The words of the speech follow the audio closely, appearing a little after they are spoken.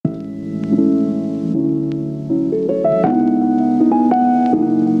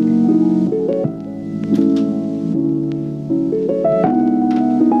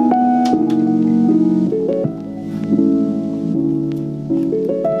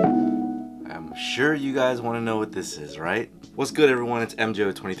sure you guys want to know what this is, right? What's good, everyone? It's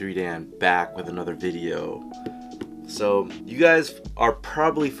MJO23Dan back with another video. So you guys are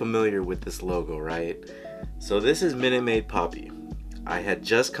probably familiar with this logo, right? So this is Minute Maid Poppy. I had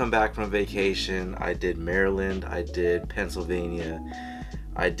just come back from vacation. I did Maryland, I did Pennsylvania,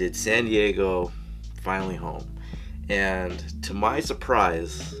 I did San Diego, finally home. And to my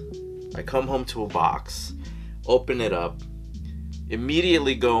surprise, I come home to a box, open it up,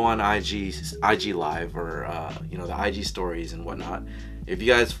 immediately go on IG Live or you know, the IG stories and whatnot. If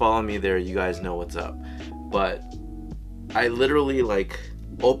you guys follow me there, you guys know what's up. But I literally like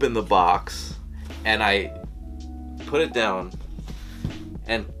opened the box and I put it down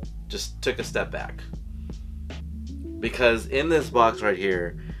and just took a step back, because in this box right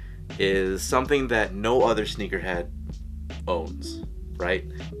here is something that no other sneakerhead owns, right?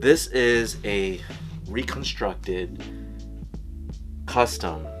 This is a reconstructed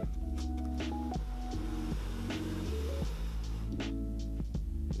custom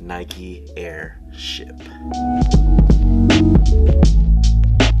Nike Airship.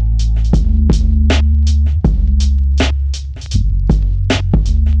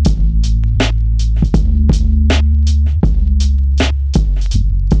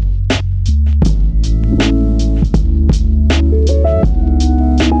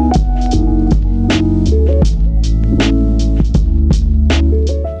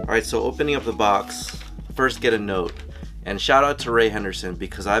 Alright, so opening up the box, first get a note. And shout out to Ray Henderson,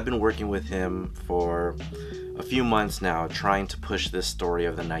 because I've been working with him for a few months now trying to push this story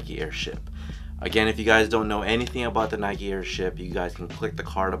of the Nike Airship. Again, if you guys don't know anything about the Nike Airship, you guys can click the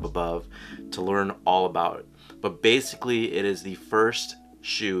card up above to learn all about it. But basically, it is the first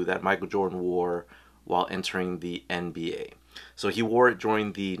shoe that Michael Jordan wore while entering the NBA. So he wore it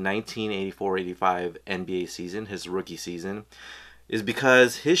during the 1984-85 NBA season, his rookie season, is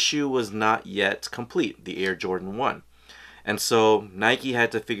because his shoe was not yet complete, the Air Jordan 1. And so Nike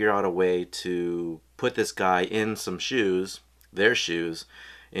had to figure out a way to put this guy in some shoes, their shoes,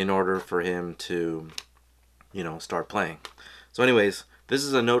 in order for him to, you know, start playing. So anyways, this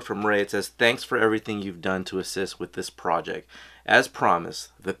is a note from Ray. It says, "Thanks for everything you've done to assist with this project. As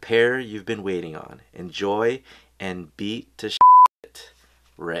promised, the pair you've been waiting on. Enjoy and beat to shit,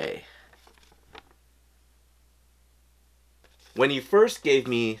 Ray." When he first gave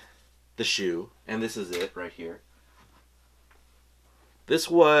me the shoe, and this is it right here, this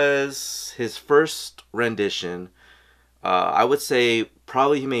was his first rendition. I would say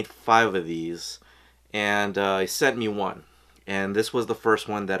probably he made 5 of these, and he sent me one. And this was the first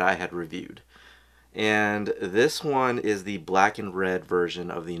one that I had reviewed. And this one is the black and red version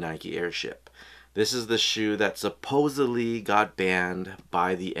of the Nike Airship. This is the shoe that supposedly got banned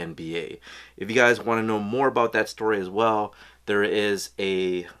by the NBA. If you guys want to know more about that story as well, there is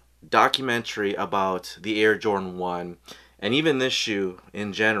a documentary about the Air Jordan 1 and even this shoe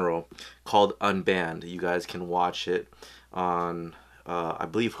in general called Unbanned. You guys can watch it on, I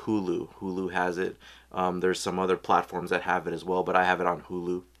believe, Hulu. Hulu has it. There's some other platforms that have it as well, but I have it on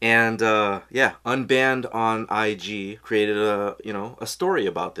Hulu. And yeah, Unbanned on IG created a story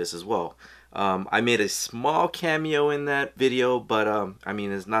about this as well. I made a small cameo in that video, but I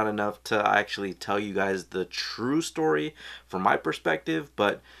mean, it's not enough to actually tell you guys the true story from my perspective.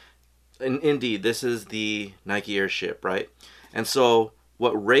 But indeed, this is the Nike Airship, right? And so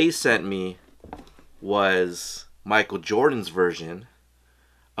what Ray sent me was Michael Jordan's version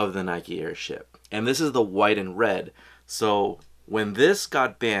of the Nike Airship. And this is the white and red. So when this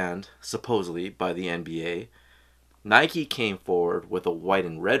got banned, supposedly, by the NBA, Nike came forward with a white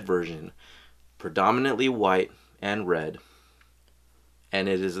and red version, predominantly white and red, and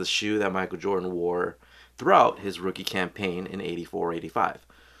it is a shoe that Michael Jordan wore throughout his rookie campaign in 84-85.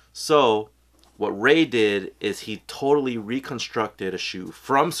 So what Ray did is he totally reconstructed a shoe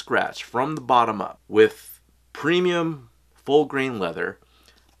from scratch, from the bottom up, with premium full grain leather,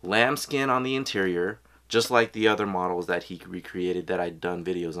 lambskin on the interior, just like the other models that he recreated that I'd done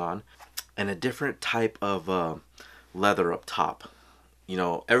videos on, and a different type of leather up top. You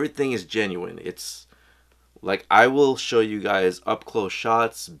know, everything is genuine. It's like, I will show you guys up close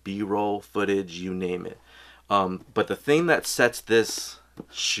shots, B-roll footage, you name it. But the thing that sets this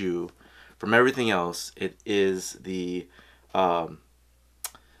shoe from everything else, it is the I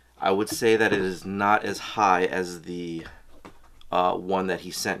would say that it is not as high as the one that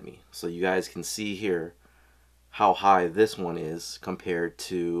he sent me. So you guys can see here how high this one is compared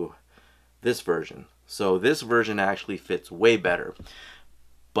to this version. So this version actually fits way better.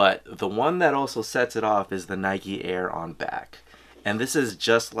 But the one that also sets it off is the Nike Air on back. And this is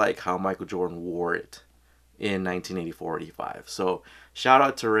just like how Michael Jordan wore it in 1984-85. So shout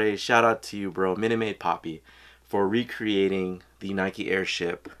out to Ray, shout out to you, bro, Minute Maid Poppy, for recreating the Nike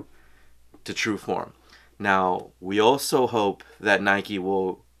Airship to true form. Now, we also hope that Nike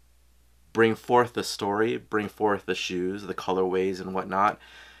will bring forth the story, bring forth the shoes, the colorways and whatnot,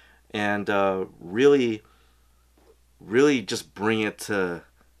 and really just bring it to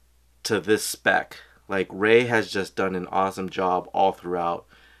this spec. Like, Ray has just done an awesome job all throughout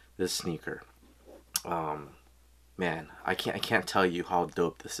this sneaker. Man, I can't tell you how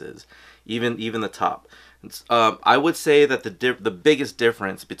dope this is. Even the top. I would say that the biggest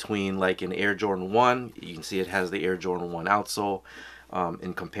difference between like an Air Jordan 1, you can see it has the Air Jordan 1 outsole,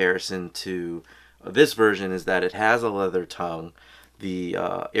 in comparison to this version, is that it has a leather tongue. The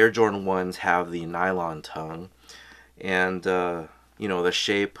Air Jordan 1s have the nylon tongue, and you know, the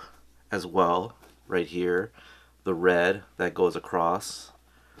shape as well right here, the red that goes across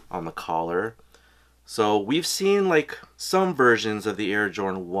on the collar. So we've seen like some versions of the Air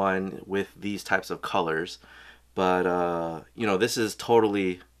Jordan 1 with these types of colors, but you know, this is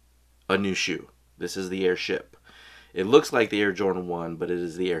totally a new shoe. This is the Airship. It looks like the Air Jordan 1, but it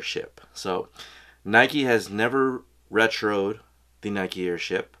is the Airship. So Nike has never retroed the Nike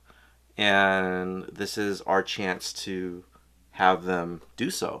Airship, and this is our chance to have them do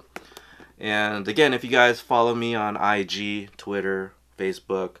so. And again, if you guys follow me on IG, Twitter,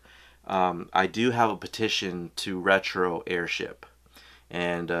 Facebook, I do have a petition to retro Airship,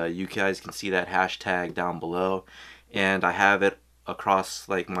 and you guys can see that hashtag down below, and I have it across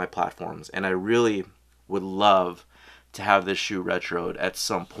like my platforms, and I really would love to have this shoe retroed at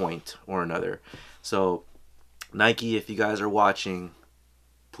some point or another. So Nike, if you guys are watching,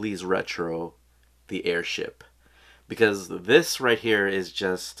 please retro the Airship, because this right here is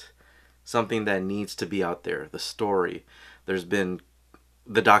just something that needs to be out there. The story, there's been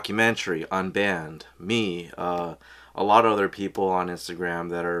the documentary Unbanned, me, a lot of other people on Instagram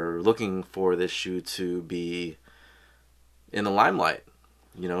that are looking for this shoe to be in the limelight,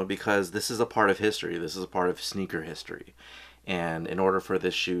 you know, because this is a part of history. This is a part of sneaker history, and in order for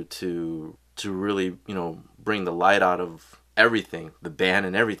this shoe to really, you know, bring the light out of everything, the ban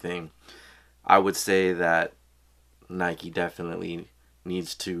and everything, I would say that Nike definitely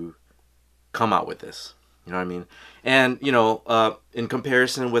needs to come out with this. You know what I mean? And, you know, in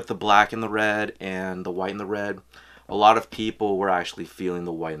comparison with the black and the red and the white and the red, a lot of people were actually feeling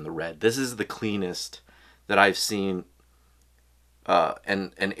the white and the red. This is the cleanest that I've seen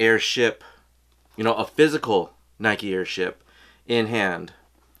an Airship, you know, a physical Nike Airship in hand,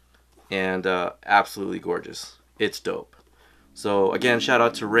 and absolutely gorgeous. It's dope. So again, shout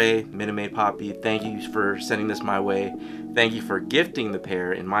out to Ray, Minute Maid Poppy. Thank you for sending this my way. Thank you for gifting the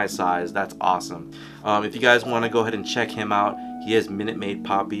pair in my size. That's awesome. If you guys want to go ahead and check him out, he is Minute Maid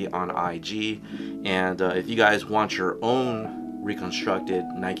Poppy on IG. And if you guys want your own reconstructed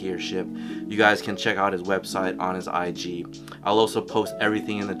Nike Airship, you guys can check out his website on his IG. I'll also post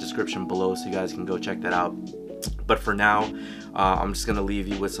everything in the description below, so you guys can go check that out. But for now, I'm just gonna leave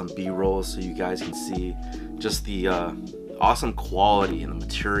you with some B-rolls so you guys can see just the awesome quality and the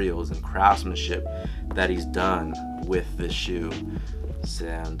materials and craftsmanship that he's done with this shoe.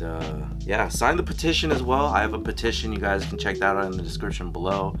 And yeah, sign the petition as well. I have a petition. You guys can check that out in the description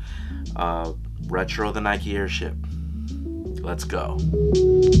below. Retro the Nike Airship. Let's go.